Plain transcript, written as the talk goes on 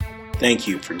Thank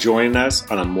you for joining us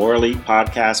on a More Elite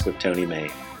Podcast with Tony Main.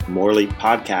 More Elite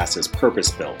Podcast is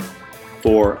purpose-built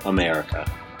for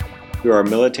America. Through our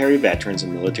military veterans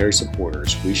and military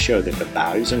supporters, we show that the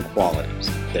values and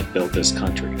qualities that built this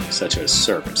country, such as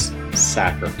service,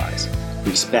 sacrifice,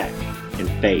 respect, and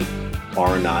faith,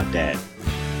 are not dead.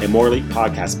 A More Elite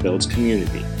Podcast builds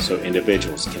community so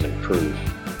individuals can improve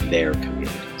their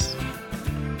communities.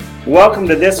 Welcome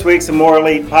to this week's More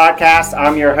Elite Podcast.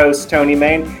 I'm your host, Tony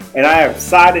Main, and I am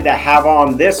excited to have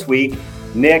on this week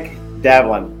Nick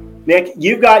Devlin. Nick,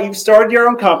 you've started your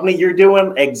own company. You're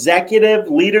doing executive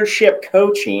leadership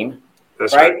coaching,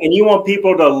 That's right? And you want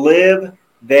people to live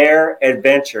their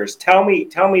adventures. Tell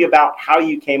me about how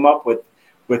you came up with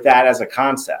that as a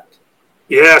concept.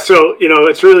 Yeah, so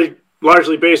it's really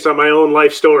largely based on my own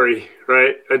life story,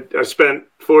 right? I spent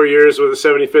 4 years with the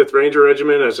 75th Ranger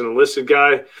Regiment as an enlisted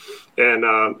guy,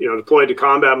 and deployed to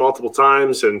combat multiple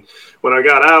times. And when I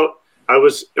got out, I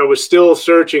was still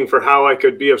searching for how I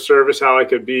could be of service, how I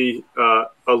could be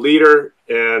a leader,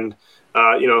 and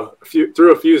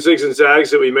through a few zigs and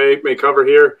zags that we may cover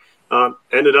here,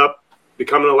 ended up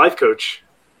becoming a life coach.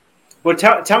 Well,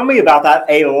 tell me about that,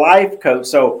 a life coach.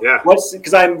 So yeah,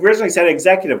 because I originally said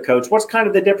executive coach. What's kind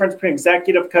of the difference between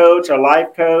executive coach, a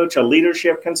life coach, a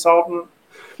leadership consultant?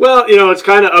 Well, it's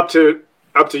kind of up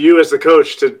to you as the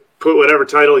coach to put whatever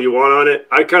title you want on it.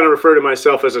 I kind of refer to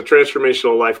myself as a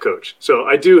transformational life coach. So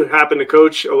I do happen to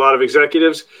coach a lot of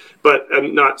executives, but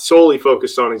I'm not solely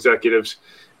focused on executives.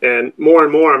 And more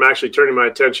I'm actually turning my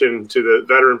attention to the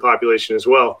veteran population as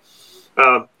well.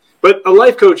 But a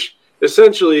life coach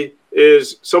essentially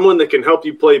is someone that can help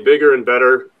you play bigger and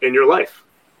better in your life,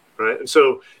 right? And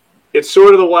so it's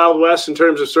sort of the Wild West in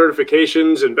terms of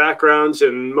certifications and backgrounds,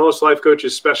 and most life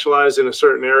coaches specialize in a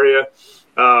certain area.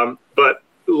 But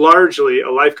largely, a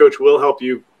life coach will help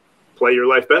you play your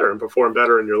life better and perform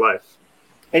better in your life.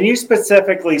 And you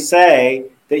specifically say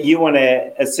that you want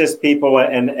to assist people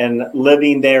in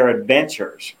living their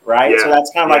adventures, right? Yeah, so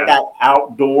that's kind of like that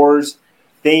outdoors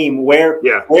theme. Where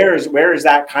is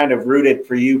that kind of rooted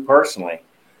for you personally?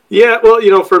 Yeah,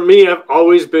 well, for me, I've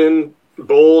always been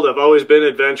bold. I've always been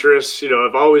adventurous.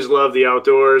 I've always loved the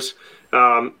outdoors.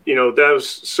 That was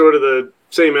sort of the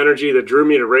same energy that drew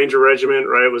me to Ranger Regiment,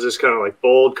 right? It was this kind of like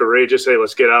bold, courageous, hey,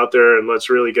 let's get out there and let's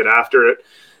really get after it.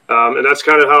 And that's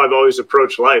kind of how I've always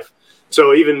approached life.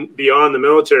 So even beyond the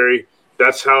military,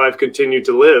 that's how I've continued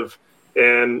to live.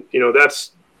 And,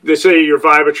 they say your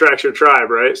vibe attracts your tribe,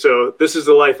 right? So this is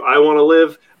the life I want to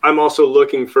live. I'm also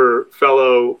looking for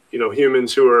fellow,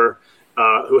 humans who are,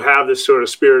 who have this sort of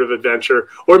spirit of adventure,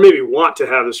 or maybe want to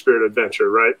have the spirit of adventure,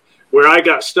 right? Where I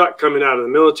got stuck coming out of the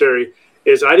military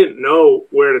is I didn't know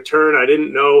where to turn. I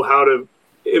didn't know how to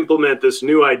implement this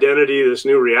new identity, this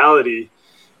new reality.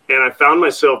 And I found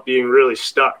myself being really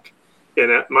stuck.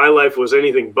 And my life was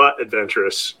anything but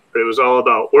adventurous. It was all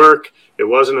about work. It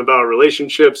wasn't about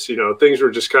relationships. Things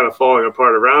were just kind of falling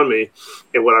apart around me.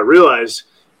 And what I realized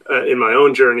in my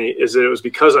own journey is that it was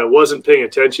because I wasn't paying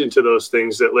attention to those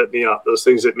things that lit me up, those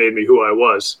things that made me who I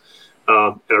was.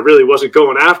 And I really wasn't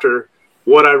going after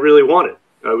what I really wanted.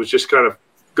 I was just kind of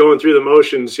going through the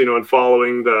motions, and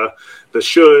following the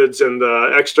shoulds and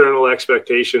the external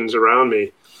expectations around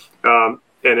me. And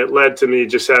it led to me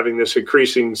just having this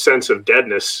increasing sense of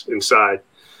deadness inside.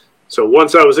 So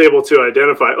once I was able to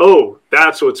identify, oh,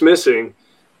 that's what's missing,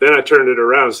 then I turned it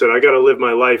around and said, I got to live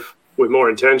my life with more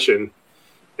intention.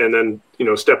 And then,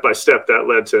 step by step, that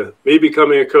led to me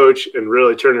becoming a coach and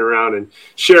really turning around and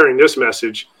sharing this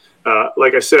message.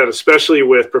 Like I said, especially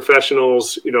with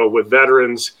professionals, with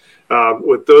veterans,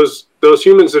 with those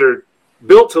humans that are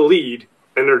built to lead,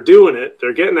 and they're doing it,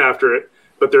 they're getting after it,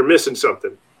 but they're missing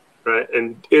something, right?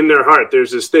 And in their heart,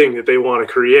 there's this thing that they want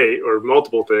to create, or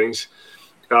multiple things.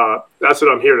 That's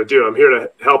what I'm here to do. I'm here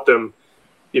to help them,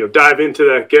 dive into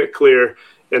that, get clear,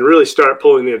 and really start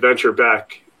pulling the adventure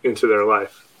back into their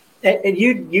life. And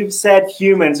you've said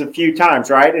humans a few times,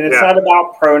 right? And it's not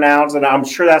about pronouns, and I'm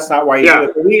sure that's not why you do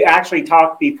it. But we actually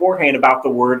talked beforehand about the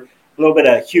word, a little bit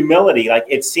of humility. Like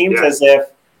it seems as if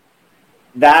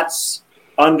that's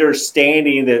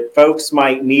understanding that folks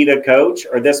might need a coach,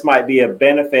 or this might be a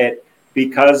benefit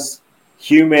because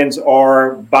humans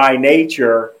are by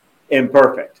nature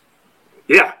imperfect.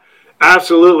 Yeah,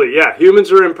 absolutely. Yeah,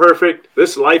 humans are imperfect.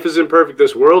 This life is imperfect.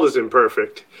 This world is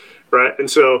imperfect, right? And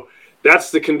so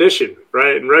that's the condition,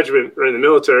 right? In regiment, or in the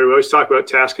military, we always talk about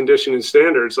task, condition, and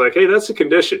standards. Like, hey, that's a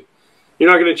condition.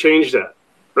 You're not going to change that,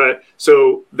 right?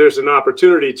 So there's an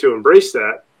opportunity to embrace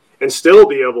that and still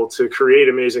be able to create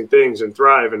amazing things and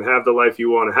thrive and have the life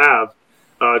you want to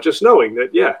have, just knowing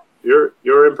that,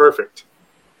 you're imperfect.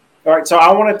 All right, so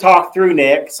I want to talk through,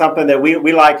 Nick, something that we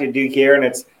like to do here, and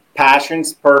it's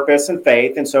passions, purpose, and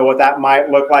faith. And so what that might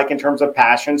look like in terms of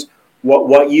passions,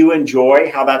 what you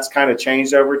enjoy, how that's kind of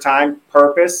changed over time,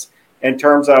 purpose in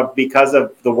terms of because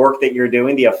of the work that you're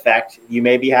doing, the effect you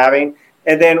may be having.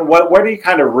 And then what are you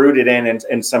kind of rooted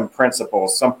in some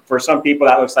principles? For some people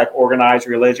that looks like organized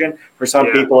religion. For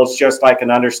some people it's just like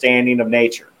an understanding of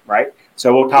nature, right?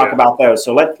 So we'll talk about those.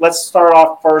 So let's start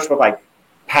off first with like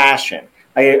passion.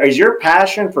 Is your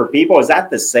passion for people, is that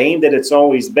the same that it's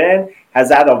always been? Has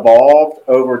that evolved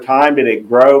over time? Did it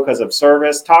grow because of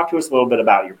service? Talk to us a little bit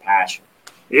about your passion.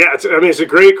 Yeah, it's a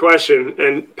great question.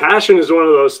 And passion is one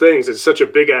of those things. It's such a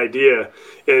big idea,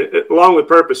 and along with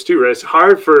purpose too, right? It's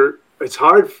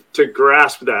hard to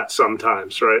grasp that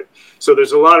sometimes, right? So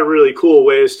there's a lot of really cool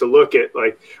ways to look at,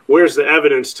 like, where's the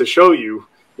evidence to show you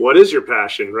what is your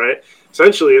passion, right?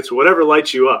 Essentially, it's whatever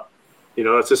lights you up. You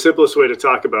know, it's the simplest way to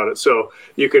talk about it. So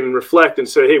you can reflect and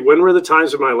say, hey, when were the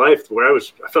times of my life where I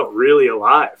felt really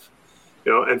alive?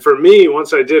 You know, and for me,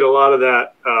 once I did a lot of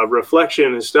that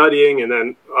reflection and studying and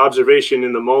then observation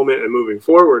in the moment and moving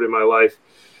forward in my life,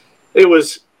 it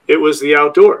was the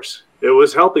outdoors. It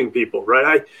was helping people,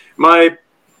 right? My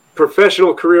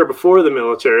professional career before the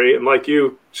military, and like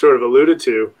you sort of alluded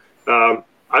to,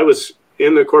 I was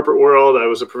in the corporate world. I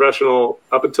was a professional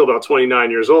up until about 29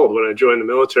 years old when I joined the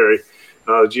military.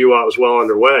 The GWOT was well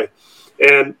underway.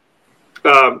 And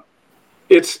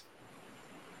it's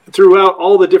throughout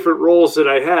all the different roles that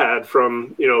I had,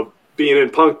 from, you know, being in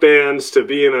punk bands to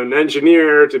being an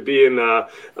engineer to being a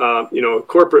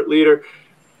corporate leader,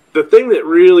 the thing that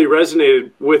really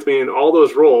resonated with me in all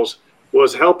those roles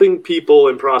was helping people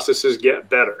and processes get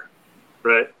better,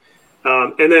 right?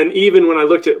 And then even when I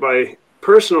looked at my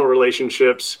personal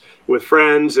relationships with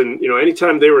friends, and, you know,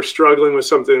 anytime they were struggling with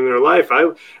something in their life,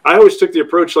 I always took the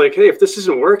approach like, hey, if this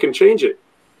isn't working, change it.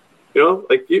 You know,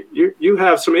 like you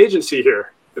have some agency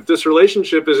here. If this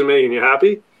relationship isn't making you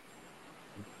happy,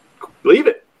 leave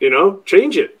it, you know,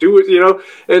 change it, do it, you know.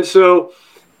 And so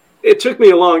it took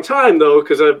me a long time, though,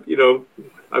 because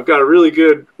I've got a really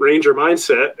good Ranger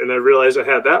mindset, and I realized I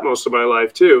had that most of my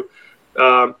life too.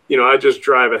 I just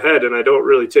drive ahead, and I don't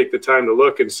really take the time to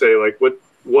look and say, like, what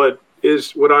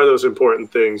are those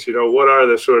important things? You know, what are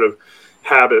the sort of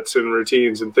habits and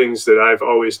routines and things that I've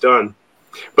always done?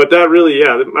 But that really,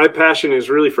 my passion is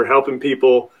really for helping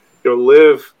people, you know,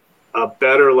 live a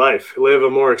better life, live a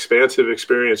more expansive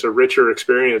experience, a richer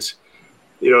experience.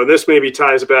 You know, and this maybe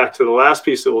ties back to the last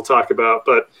piece that we'll talk about,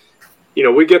 but, you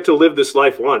know, we get to live this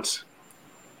life once.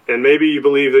 And maybe you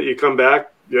believe that you come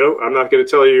back, you know, I'm not going to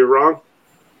tell you you're wrong,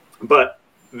 but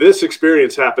this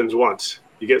experience happens once.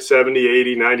 You get 70,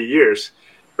 80, 90 years,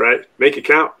 right? Make it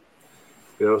count.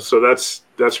 You know, so that's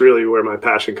really where my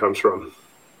passion comes from.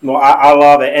 Well, I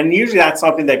love it. And usually that's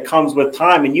something that comes with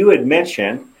time. And you had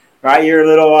mentioned, right, you're a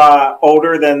little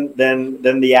older than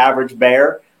the average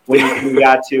bear when you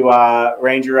got to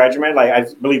Ranger Regiment. Like,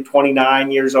 I believe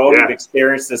 29 years old, you've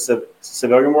experienced the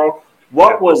civilian world.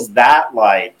 What was that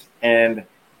like? And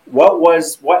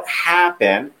what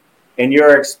happened in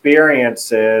your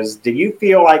experiences? Did you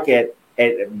feel like it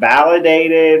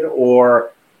validated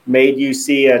or made you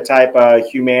see a type of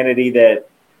humanity that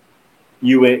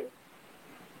you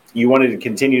wanted to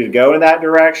continue to go in that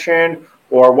direction?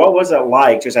 Or what was it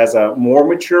like just as a more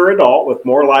mature adult with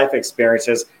more life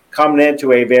experiences coming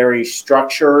into a very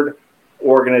structured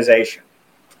organization?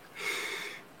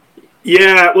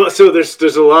 Yeah, well, so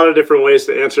there's a lot of different ways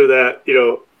to answer that. You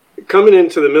know, coming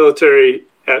into the military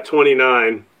at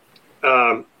 29,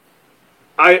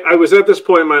 I was at this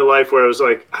point in my life where I was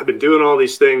like, I've been doing all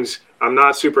these things. I'm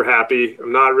not super happy.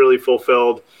 I'm not really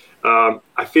fulfilled.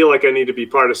 I feel like I need to be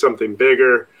part of something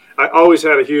bigger. I always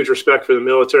had a huge respect for the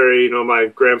military. You know, my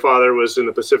grandfather was in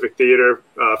the Pacific Theater,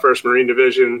 1st Marine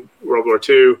Division, World War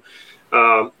II.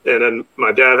 And then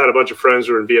my dad had a bunch of friends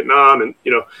who were in Vietnam. And,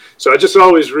 you know, so I just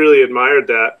always really admired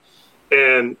that.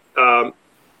 And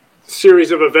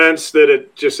series of events that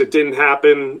it didn't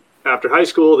happen after high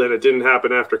school, then it didn't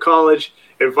happen after college.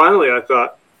 And finally, I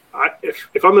thought,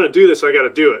 if I'm going to do this, I got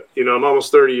to do it. You know, I'm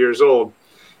almost 30 years old.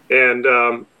 And,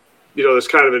 you know, there's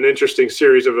kind of an interesting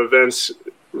series of events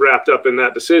wrapped up in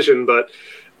that decision. But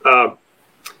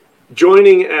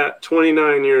joining at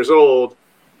 29 years old,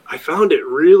 I found it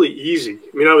really easy.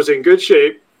 I mean, I was in good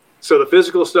shape, so the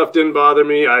physical stuff didn't bother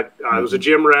me. I was a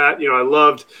gym rat. You know, I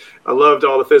loved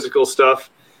all the physical stuff.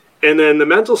 And then the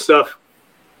mental stuff,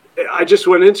 I just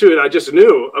went into it. I just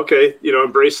knew, okay, you know,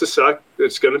 embrace the suck.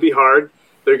 It's going to be hard.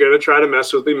 They're going to try to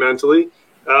mess with me mentally.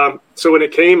 So when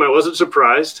it came, I wasn't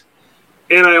surprised.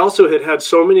 And I also had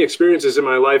so many experiences in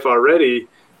my life already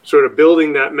sort of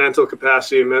building that mental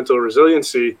capacity and mental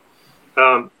resiliency,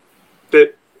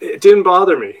 that it didn't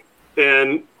bother me.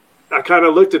 And I kind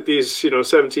of looked at these, 17,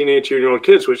 18-year-old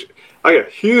kids, which I got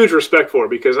huge respect for,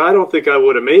 because I don't think I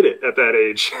would have made it at that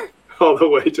age all the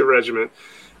way to regiment.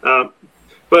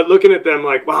 But looking at them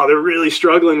like, wow, they're really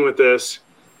struggling with this.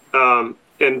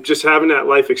 And just having that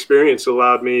life experience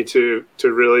allowed me to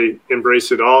really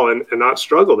embrace it all and not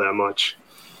struggle that much.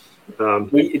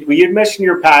 You mentioned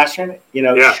your passion,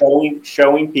 Yeah.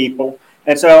 showing people.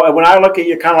 And so when I look at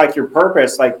you, kind of like your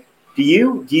purpose, like, do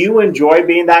you enjoy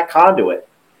being that conduit,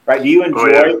 right? Do you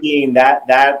enjoy being that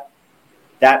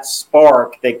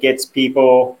spark that gets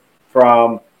people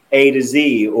from A to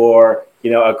Z, or,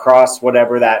 across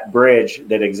whatever that bridge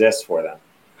that exists for them?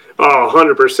 Oh,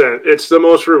 100%. It's the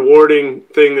most rewarding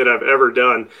thing that I've ever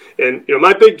done. And,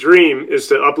 my big dream is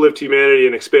to uplift humanity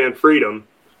and expand freedom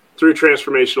through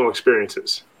transformational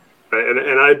experiences. Right?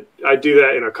 And I do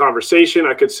that in a conversation.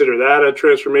 I consider that a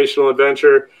transformational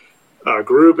adventure.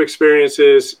 Group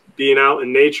experiences, being out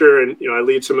in nature. And, I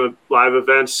lead some live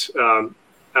events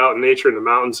out in nature, in the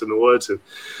mountains and the woods. And,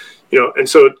 and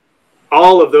so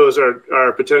all of those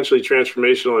are potentially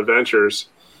transformational adventures.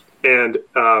 And,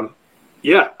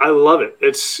 yeah, I love it.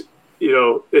 It's,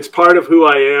 it's part of who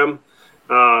I am.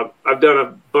 I've done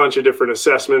a bunch of different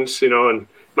assessments, and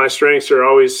my strengths are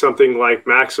always something like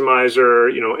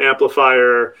maximizer,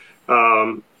 amplifier,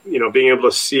 being able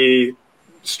to see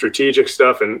strategic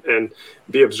stuff and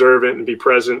be observant and be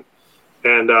present.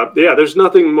 And yeah, there's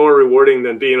nothing more rewarding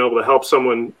than being able to help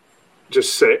someone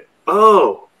just say,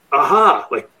 oh, aha,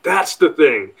 like that's the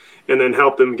thing, and then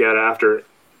help them get after it.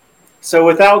 So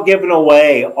without giving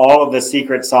away all of the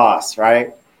secret sauce,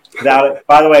 right?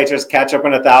 By the way, just ketchup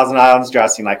and 1,000 Islands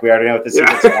dressing, like we already know what the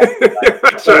secret sauce is.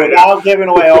 Right? So without giving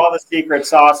away all the secret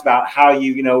sauce about how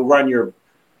you run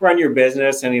your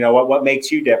business and what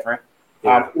makes you different,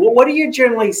 what do you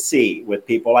generally see with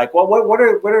people? Like, what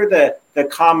are the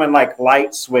common like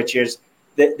light switches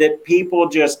that people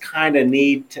just kind of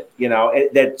need to,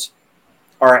 that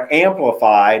are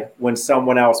amplified when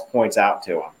someone else points out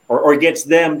to them or gets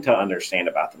them to understand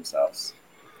about themselves?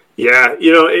 Yeah,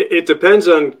 it depends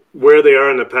on where they are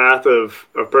in the path of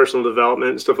personal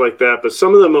development and stuff like that. But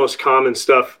some of the most common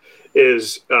stuff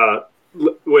is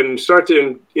when you start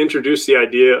to introduce the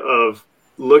idea of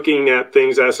looking at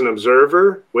things as an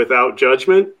observer without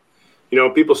judgment,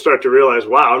 people start to realize,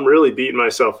 wow, I'm really beating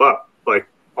myself up like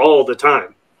all the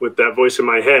time with that voice in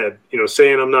my head,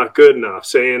 saying I'm not good enough,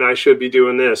 saying I should be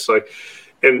doing this. Like,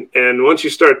 and once you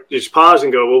start, just pause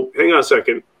and go, well, hang on a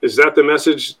second. Is that the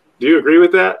message? Do you agree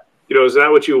with that? Is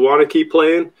that what you want to keep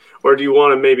playing, or do you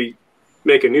want to maybe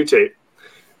make a new tape?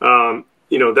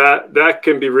 That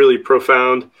can be really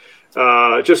profound.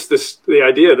 Just the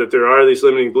idea that there are these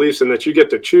limiting beliefs and that you get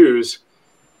to choose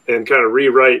and kind of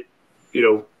rewrite,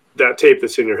 that tape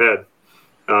that's in your head.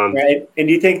 Right. And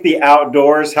do you think the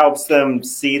outdoors helps them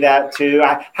see that too?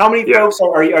 How many folks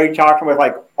are you talking with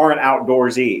like aren't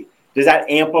outdoorsy? Does that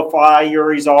amplify your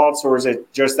results, or is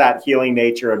it just that healing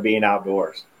nature of being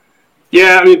outdoors?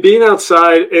 Yeah, I mean, being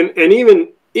outside and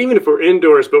even if we're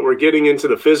indoors, but we're getting into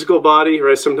the physical body,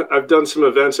 right? I've done some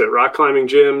events at rock climbing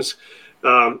gyms.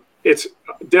 It's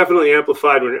definitely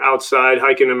amplified when you're outside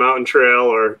hiking a mountain trail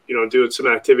or, doing some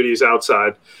activities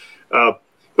outside.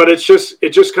 But it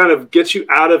just kind of gets you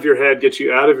out of your head, gets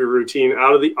you out of your routine,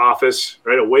 out of the office,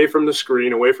 right? Away from the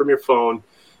screen, away from your phone,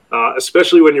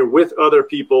 especially when you're with other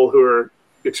people who are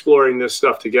exploring this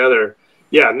stuff together.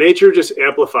 Yeah, nature just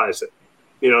amplifies it.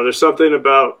 There's something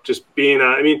about just being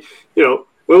out. I mean,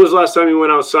 when was the last time you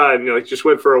went outside and just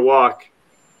went for a walk?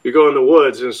 You go in the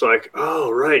woods and it's like,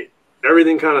 oh, right.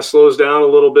 Everything kind of slows down a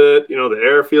little bit. The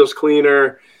air feels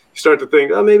cleaner. You start to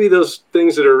think, oh, maybe those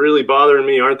things that are really bothering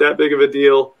me aren't that big of a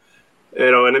deal.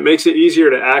 And it makes it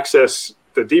easier to access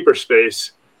the deeper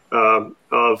space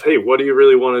of, hey, what do you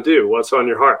really want to do? What's on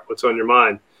your heart? What's on your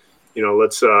mind?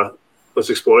 Let's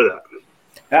explore that.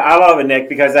 I love it, Nick,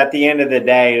 because at the end of the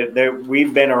day,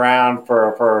 we've been around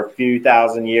for a few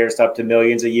thousand years, up to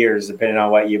millions of years, depending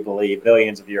on what you believe,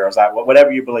 billions of years,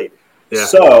 whatever you believe. Yeah.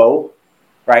 So,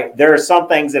 right, there are some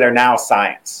things that are now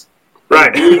science.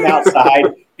 Right. Being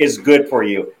outside is good for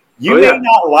you. You may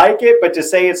not like it, but to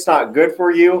say it's not good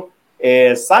for you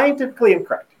is scientifically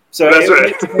incorrect. So it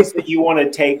makes sense that you want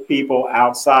to take people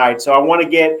outside. So I want to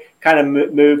get kind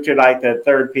of move to like the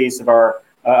third piece of our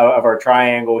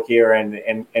triangle here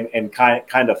and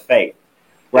kind of faith,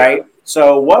 right? Yeah.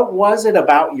 So what was it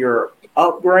about your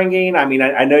upbringing? I mean,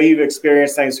 I know you've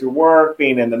experienced things through work,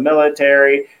 being in the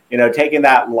military, taking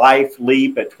that life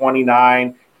leap at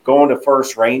 29, going to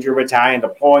 1st Ranger Battalion,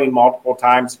 deploying multiple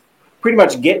times. pretty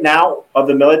much getting out of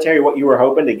the military what you were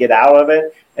hoping to get out of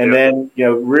it, and then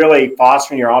really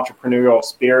fostering your entrepreneurial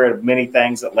spirit of many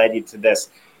things that led you to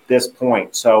this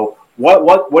point. So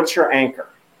what's your anchor?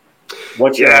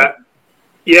 What's your anchor?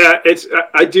 Yeah,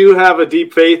 I do have a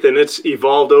deep faith, and it's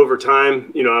evolved over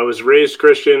time. I was raised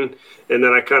Christian, and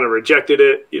then I kind of rejected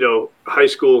it, high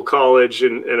school, college,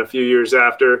 and a few years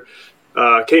after.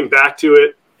 Came back to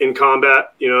it in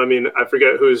combat. I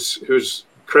forget who's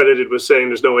credited with saying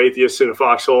there's no atheists in a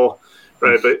foxhole,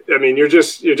 right? But you're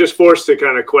just forced to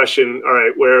kind of question, all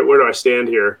right, where do I stand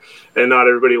here? And not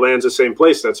everybody lands the same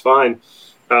place. That's fine.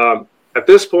 At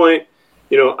this point,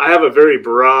 I have a very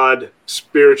broad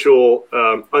spiritual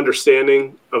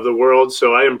understanding of the world.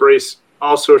 So I embrace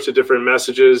all sorts of different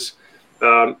messages.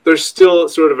 There's still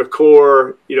sort of a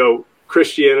core,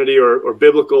 Christianity or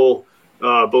biblical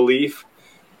belief,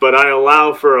 but I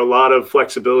allow for a lot of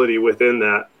flexibility within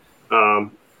that,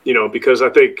 because I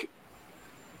think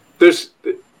there's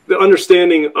the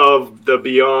understanding of the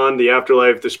beyond, the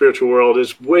afterlife, the spiritual world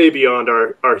is way beyond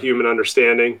our human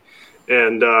understanding.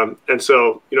 And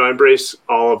so, I embrace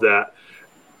all of that.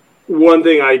 One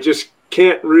thing I just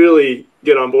can't really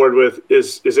get on board with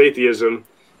is atheism,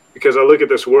 because I look at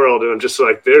this world and I'm just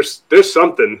like, there's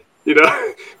something, maybe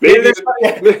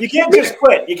you can't just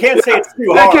quit. You can't say it's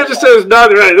too hard. You can't just say it's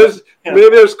not right. Maybe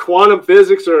there's quantum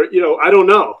physics, or, I don't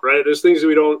know, right? There's things that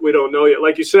we don't know yet.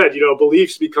 Like you said,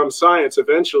 beliefs become science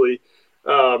eventually.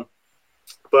 But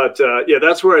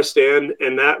that's where I stand.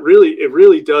 And it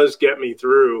really does get me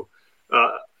through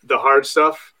the hard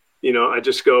stuff. I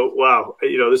just go, wow,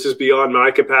 this is beyond my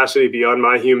capacity, beyond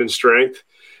my human strength.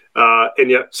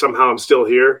 And yet somehow I'm still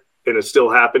here and it's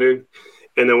still happening.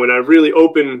 And then when I really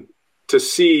open to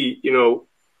see,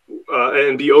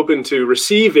 and be open to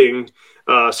receiving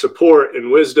support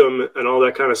and wisdom and all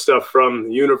that kind of stuff from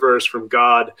the universe, from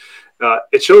God,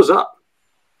 it shows up,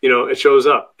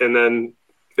 and then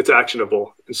it's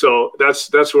actionable. And so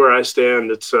that's where I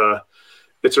stand. It's a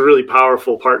really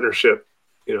powerful partnership,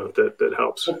 that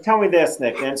helps. So tell me this,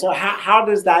 Nick. And so how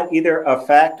does that either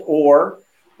affect, or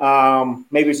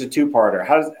maybe it's a two-parter.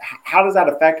 How does that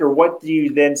affect, or what do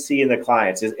you then see in the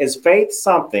clients? Is faith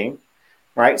something,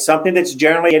 right? Something that's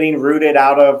generally getting rooted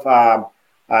out of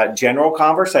general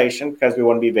conversation, because we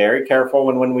want to be very careful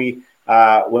when we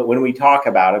talk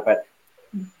about it. But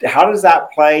how does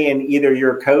that play in either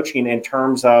your coaching in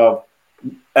terms of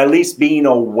at least being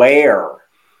aware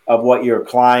of what your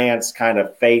client's kind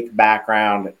of faith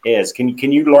background is? Can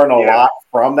you learn a lot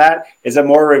from that? Is it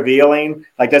more revealing?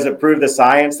 Like, does it prove the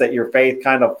science that your faith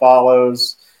kind of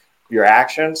follows your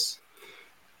actions?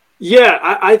 Yeah,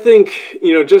 I think,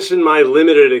 just in my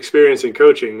limited experience in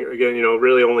coaching, again,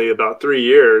 really only about 3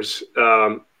 years,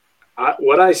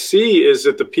 what I see is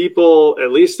that the people,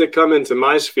 at least that come into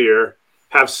my sphere,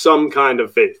 have some kind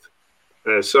of faith,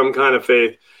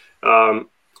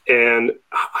 and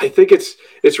I think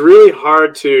it's really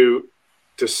hard to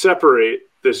separate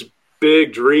this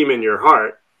big dream in your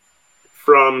heart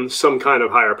from some kind of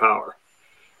higher power,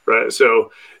 right?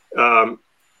 So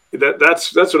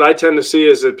that's what I tend to see,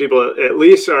 is that people at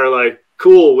least are like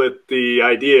cool with the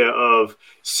idea of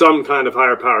some kind of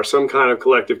higher power, some kind of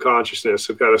collective consciousness,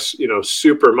 some kind of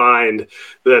super mind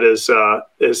that is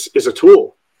a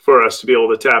tool for us to be able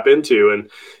to tap into and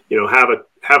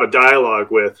have a dialogue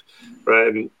with,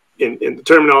 right? And in the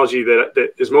terminology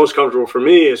that is most comfortable for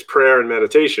me is prayer and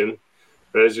meditation.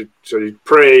 Right? So you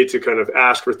pray to kind of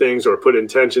ask for things or put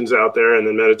intentions out there, and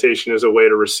then meditation is a way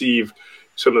to receive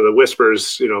some of the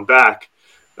whispers, back.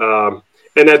 And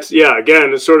that's,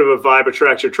 again, it's sort of a vibe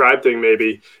attracts your tribe thing,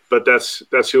 maybe, but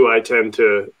that's who I tend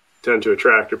to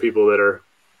attract, are people that are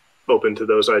open to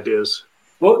those ideas.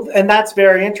 Well, and that's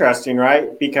very interesting,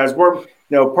 right? Because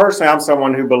personally, I'm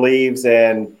someone who believes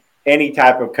in any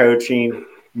type of coaching,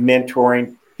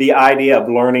 mentoring, the idea of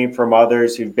learning from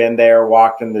others who've been there,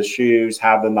 walked in the shoes,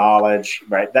 have the knowledge,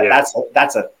 right? That's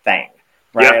a thing,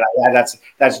 right? Yeah.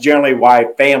 That's generally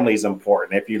why family is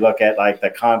important. If you look at like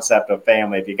the concept of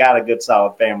family, if you got a good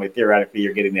solid family, theoretically,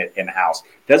 you're getting it in-house.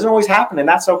 Doesn't always happen, and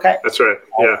that's okay. That's right.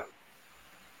 Yeah.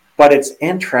 But it's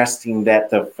interesting that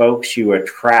the folks you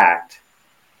attract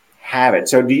have it.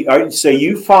 So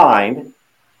you find,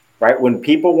 right, when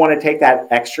people want to take that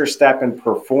extra step in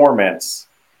performance,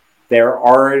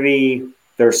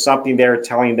 there's something there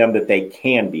telling them that they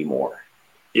can be more.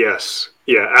 Yes.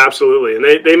 Yeah, absolutely.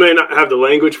 And they may not have the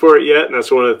language for it yet. And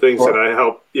that's one of the things that I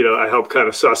help kind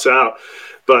of suss out.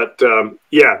 But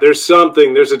there's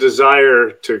a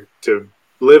desire to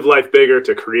live life bigger,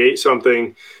 to create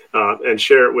something and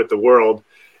share it with the world.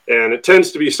 And it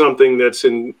tends to be something that's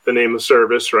in the name of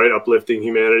service, right? Uplifting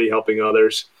humanity, helping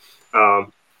others.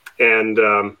 And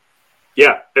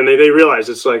yeah, and they realize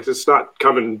it's like, it's not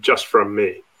coming just from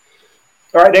me.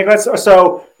 All right, Nick,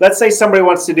 let's say somebody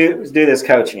wants to do this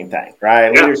coaching thing,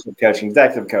 right? Yeah. Leadership coaching,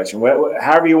 executive coaching,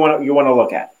 however you want to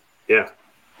look at it. Yeah.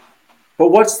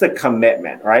 But what's the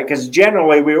commitment, right? Because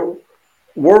generally we're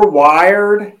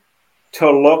wired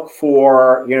to look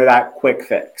for, that quick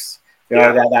fix,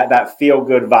 that feel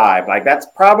good vibe. Like that's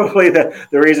probably the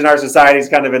reason our society is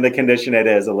kind of in the condition it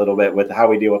is a little bit with how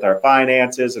we deal with our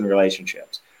finances and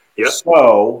relationships. Yep.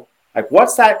 So, like,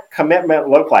 what's that commitment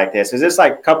look like? Is this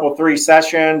like a couple, 3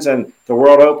 sessions and the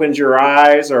world opens your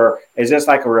eyes, or is this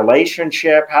like a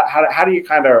relationship? How do you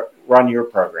kind of run your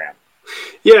program?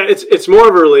 Yeah, it's more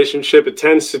of a relationship. It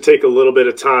tends to take a little bit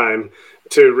of time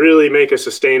to really make a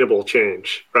sustainable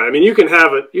change, right? I mean, you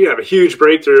have a huge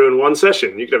breakthrough in one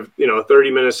session. You could have, a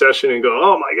 30-minute session and go,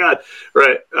 oh my God,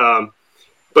 right?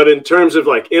 But in terms of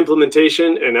like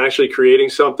implementation and actually creating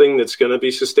something that's going to be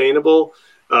sustainable,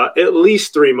 at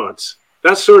least 3 months.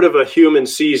 That's sort of a human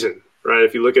season, right?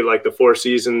 If you look at like the 4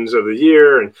 seasons of the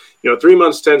year, and 3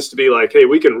 months tends to be like, hey,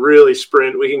 we can really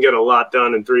sprint. We can get a lot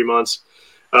done in 3 months.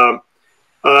 I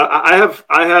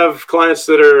have clients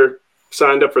that are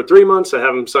signed up for 3 months. I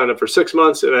have them signed up for 6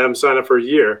 months, and I have them signed up for a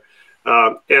year.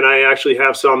 And I actually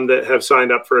have some that have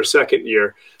signed up for a second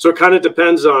year. So it kind of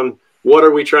depends on what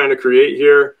are we trying to create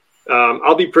here.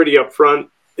 I'll be pretty upfront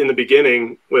in the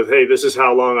beginning with, hey, this is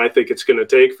how long I think it's going to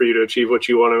take for you to achieve what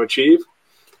you want to achieve.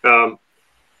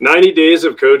 90 days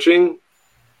of coaching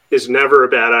is never a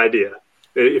bad idea.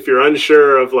 If you're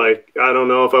unsure of like, I don't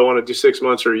know if I want to do 6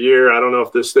 months or a year, I don't know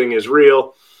if this thing is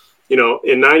real,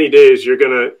 in 90 days, you're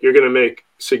going to make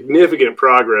significant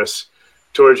progress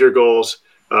towards your goals.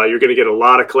 You're going to get a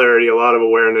lot of clarity, a lot of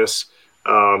awareness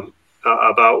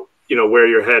about, where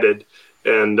you're headed.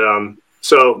 And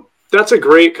so that's a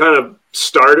great kind of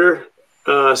starter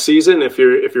season. If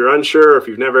you're unsure, if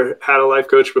you've never had a life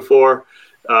coach before,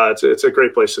 it's a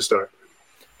great place to start.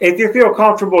 If you feel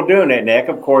comfortable doing it, Nick,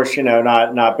 of course,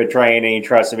 not betraying any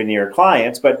trust of any of your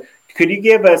clients, but could you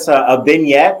give us a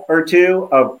vignette or two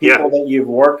of people that you've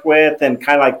worked with and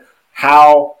kind of like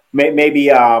how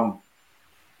maybe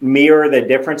mirror the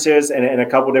differences in a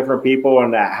couple different people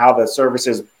and how the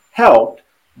services helped,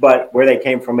 but where they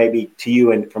came from maybe to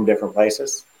you and from different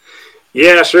places?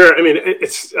 Yeah, sure. I mean,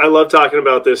 I love talking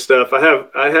about this stuff. I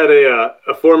had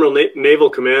a former naval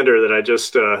commander that I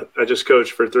just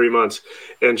coached for 3 months,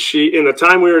 and in the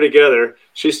time we were together,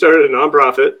 she started a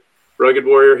nonprofit, Rugged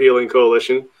Warrior Healing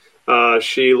Coalition.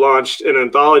 She launched an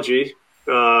anthology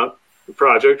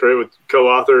project, right, with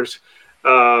co-authors,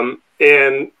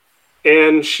 and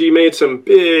she made some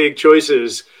big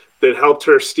choices that helped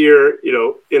her steer,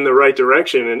 in the right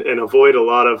direction and avoid a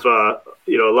lot of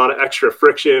extra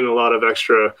friction, a lot of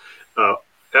extra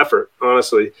effort,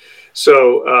 honestly.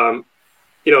 So,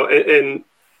 and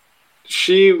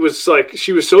she was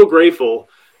so grateful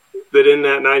that in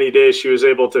that 90 days she was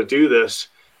able to do this.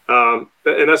 And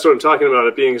that's what I'm talking about,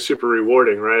 it being super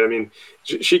rewarding, right? I mean,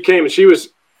 she came and she was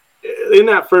in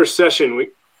that first session.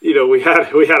 We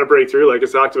had a breakthrough, like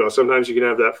I talked about. Sometimes you can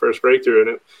have that first breakthrough,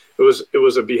 and it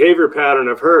was a behavior pattern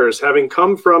of hers, having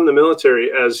come from the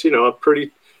military as a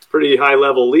pretty high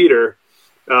level leader,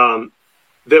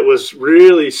 that was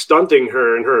really stunting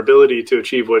her in her ability to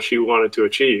achieve what she wanted to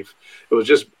achieve. It was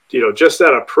just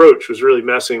that approach was really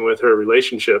messing with her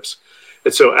relationships.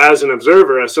 And so, as an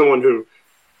observer, as someone who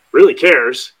really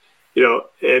cares,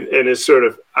 and is sort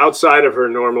of outside of her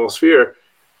normal sphere,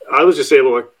 I was just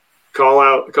able to call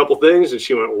out a couple things, and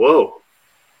she went, whoa,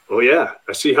 oh yeah,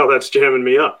 I see how that's jamming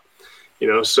me up.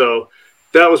 So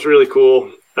that was really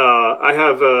cool. I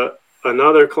have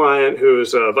another client who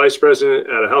is a vice president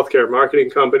at a healthcare marketing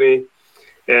company.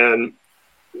 And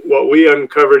what we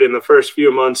uncovered in the first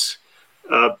few months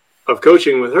of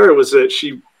coaching with her was that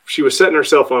she was setting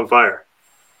herself on fire,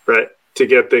 right, to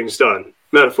get things done,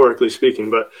 metaphorically speaking.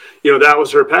 But, that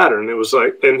was her pattern. It was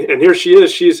like, and here she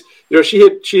is,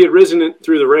 she had risen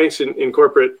through the ranks in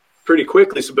corporate pretty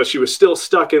quickly, but she was still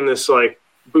stuck in this like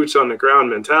boots on the ground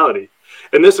mentality.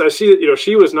 And this, I see that,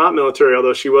 she was not military,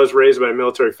 although she was raised by a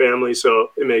military family,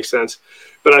 so it makes sense.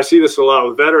 But I see this a lot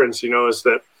with veterans, is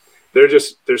that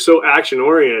they're so action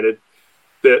oriented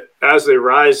that as they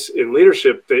rise in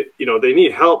leadership, they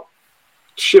need help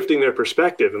shifting their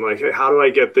perspective and like, hey, how do I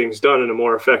get things done in a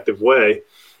more effective way?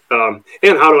 And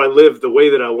how do I live the way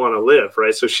that I want to live?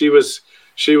 Right. So she was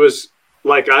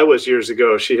like I was years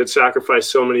ago. She had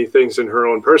sacrificed so many things in her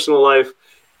own personal life,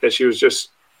 and she was just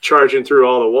charging through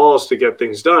all the walls to get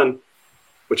things done,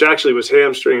 which actually was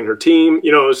hamstringing her team.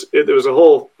 It was a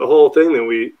whole thing that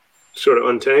we sort of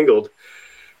untangled.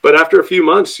 But after a few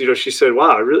months, she said,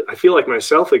 wow, I feel like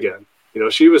myself again.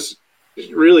 She was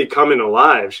really coming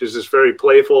alive. She's this very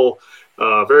playful,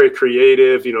 very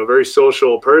creative, very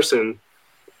social person,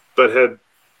 but had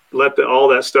let all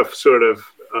that stuff sort of,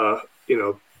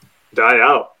 die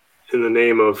out in the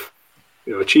name of,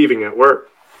 achieving at work.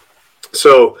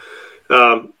 So,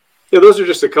 those are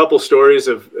just a couple stories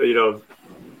of,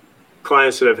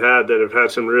 clients that have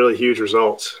had some really huge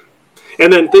results.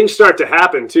 And then things start to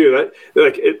happen too.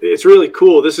 It's really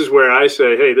cool. This is where I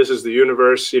say, hey, this is the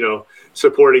universe,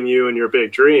 supporting you and your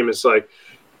big dream. It's like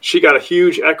she got a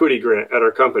huge equity grant at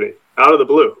our company out of the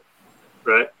blue,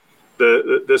 right?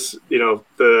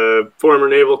 The former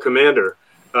naval commander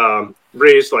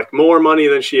raised like more money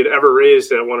than she had ever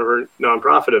raised at one of her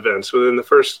nonprofit events within the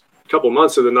first couple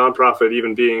months of the nonprofit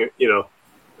even being,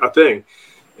 a thing.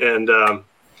 And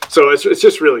so it's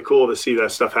just really cool to see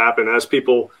that stuff happen as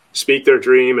people speak their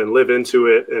dream and live into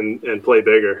it and play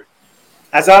bigger.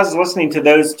 As I was listening to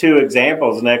those two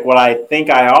examples, Nick, what I think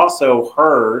I also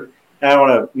heard, and I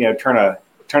want to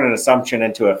turn an assumption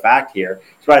into a fact here.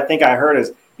 So what I think I heard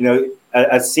is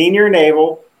a senior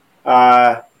naval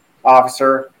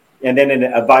officer and then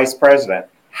a vice president.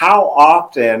 How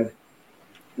often,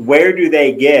 where do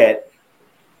they get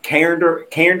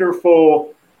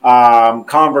candorful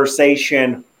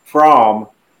conversation from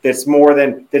that's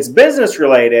business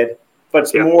related, but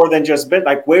it's more than just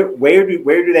like where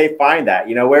do they find that?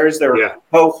 Where is their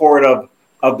cohort of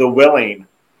the willing?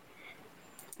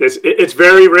 It's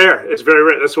very rare. It's very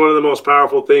rare. That's one of the most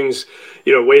powerful things,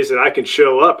 ways that I can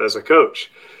show up as a coach.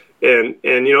 And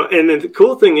then the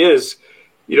cool thing is,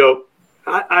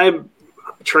 I'm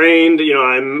trained,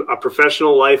 I'm a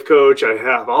professional life coach. I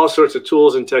have all sorts of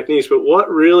tools and techniques, but what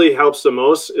really helps the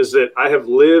most is that I have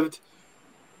lived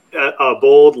a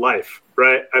bold life,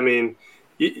 right? I mean,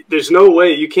 there's no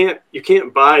way you can't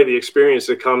buy the experience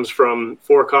that comes from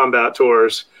 4 combat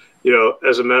tours,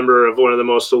 as a member of one of the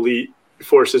most elite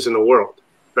forces in the world,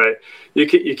 right?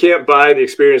 You can't buy the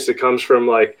experience that comes from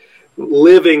like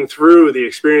living through the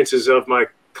experiences of my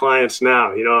clients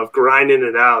now, of grinding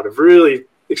it out, of really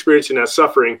experiencing that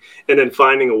suffering and then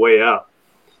finding a way out,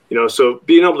 so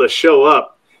being able to show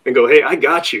up and go, hey, I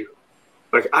got you.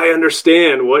 Like, I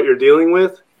understand what you're dealing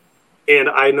with and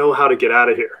I know how to get out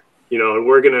of here, and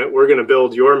we're going to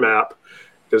build your map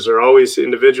because they're always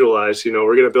individualized.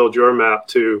 We're going to build your map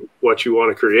to what you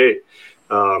want to create.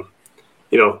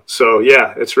 So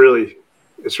yeah, it's really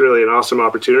an awesome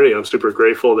opportunity. I'm super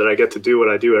grateful that I get to do what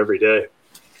I do every day.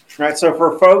 All right. So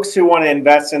for folks who want to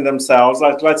invest in themselves,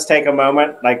 let's take a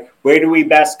moment. Like, where do we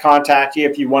best contact you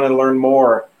if you want to learn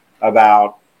more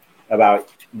about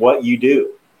what you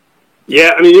do?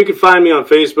 Yeah. I mean, you can find me on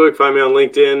Facebook, find me on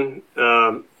LinkedIn,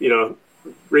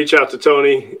 reach out to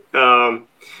Tony. I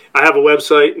have a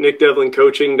website,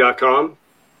 nickdevlincoaching.com,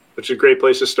 which is a great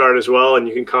place to start as well. And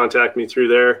you can contact me through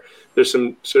there. There's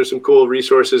some cool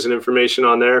resources and information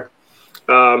on there.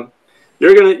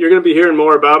 You're gonna be hearing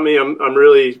more about me. I'm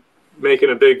really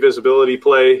making a big visibility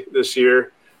play this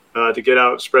year to get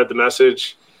out and spread the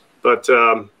message. But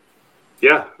I'm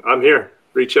here.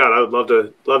 Reach out. I would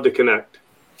love to connect.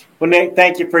 Well, Nick,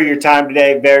 thank you for your time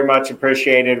today. Very much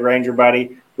appreciated, Ranger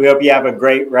buddy. We hope you have a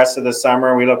great rest of the summer,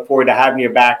 and we look forward to having you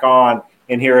back on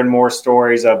and hearing more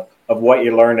stories of what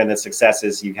you learned and the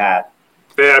successes you've had.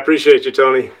 Yeah, I appreciate you,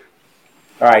 Tony.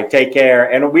 All right, take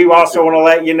care. And we also want to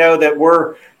let you know that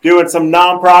we're doing some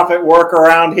nonprofit work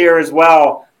around here as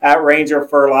well at Ranger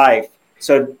for Life.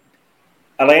 So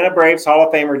Atlanta Braves Hall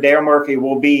of Famer Dale Murphy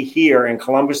will be here in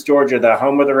Columbus, Georgia, the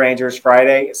home of the Rangers,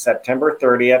 Friday, September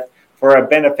 30th, for a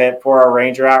benefit for our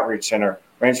Ranger Outreach Center.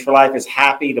 Ranger for Life is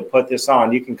happy to put this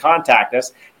on. You can contact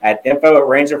us at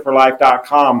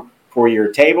info@rangerforlife.com for your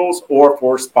tables or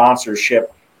for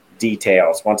sponsorship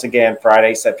details. Once again,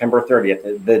 Friday, September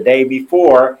 30th, the day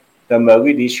before the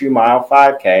Mogadishu Mile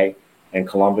 5K in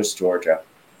Columbus, Georgia.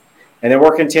 And then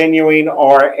we're continuing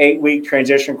our 8-week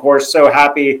transition course. So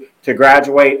happy to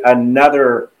graduate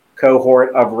another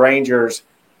cohort of Rangers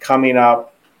coming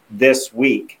up this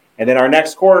week. And then our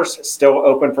next course, still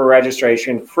open for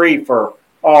registration, free for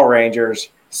all Rangers,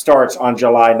 starts on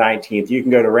July 19th. You can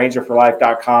go to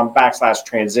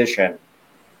rangerforlife.com/transition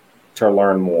to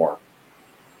learn more.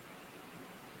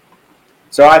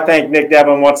 So I thank Nick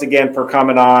Devlin once again for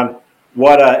coming on.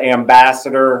 What an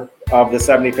ambassador of the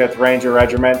 75th Ranger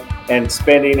Regiment and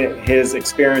spending his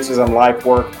experiences and life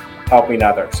work helping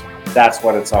others. That's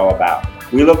what it's all about.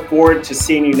 We look forward to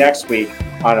seeing you next week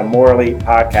on a More Elite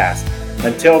podcast.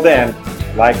 Until then,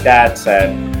 like Dad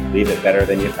said, leave it better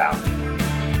than you found it.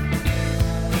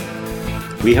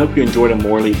 We hope you enjoyed a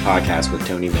More Elite podcast with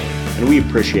Tony May, and we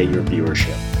appreciate your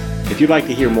viewership. If you'd like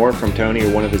to hear more from Tony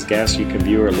or one of his guests, you can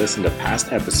view or listen to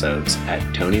past episodes at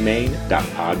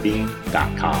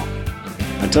tonymain.podbean.com.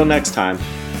 Until next time,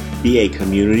 be a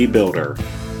community builder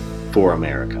for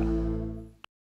America.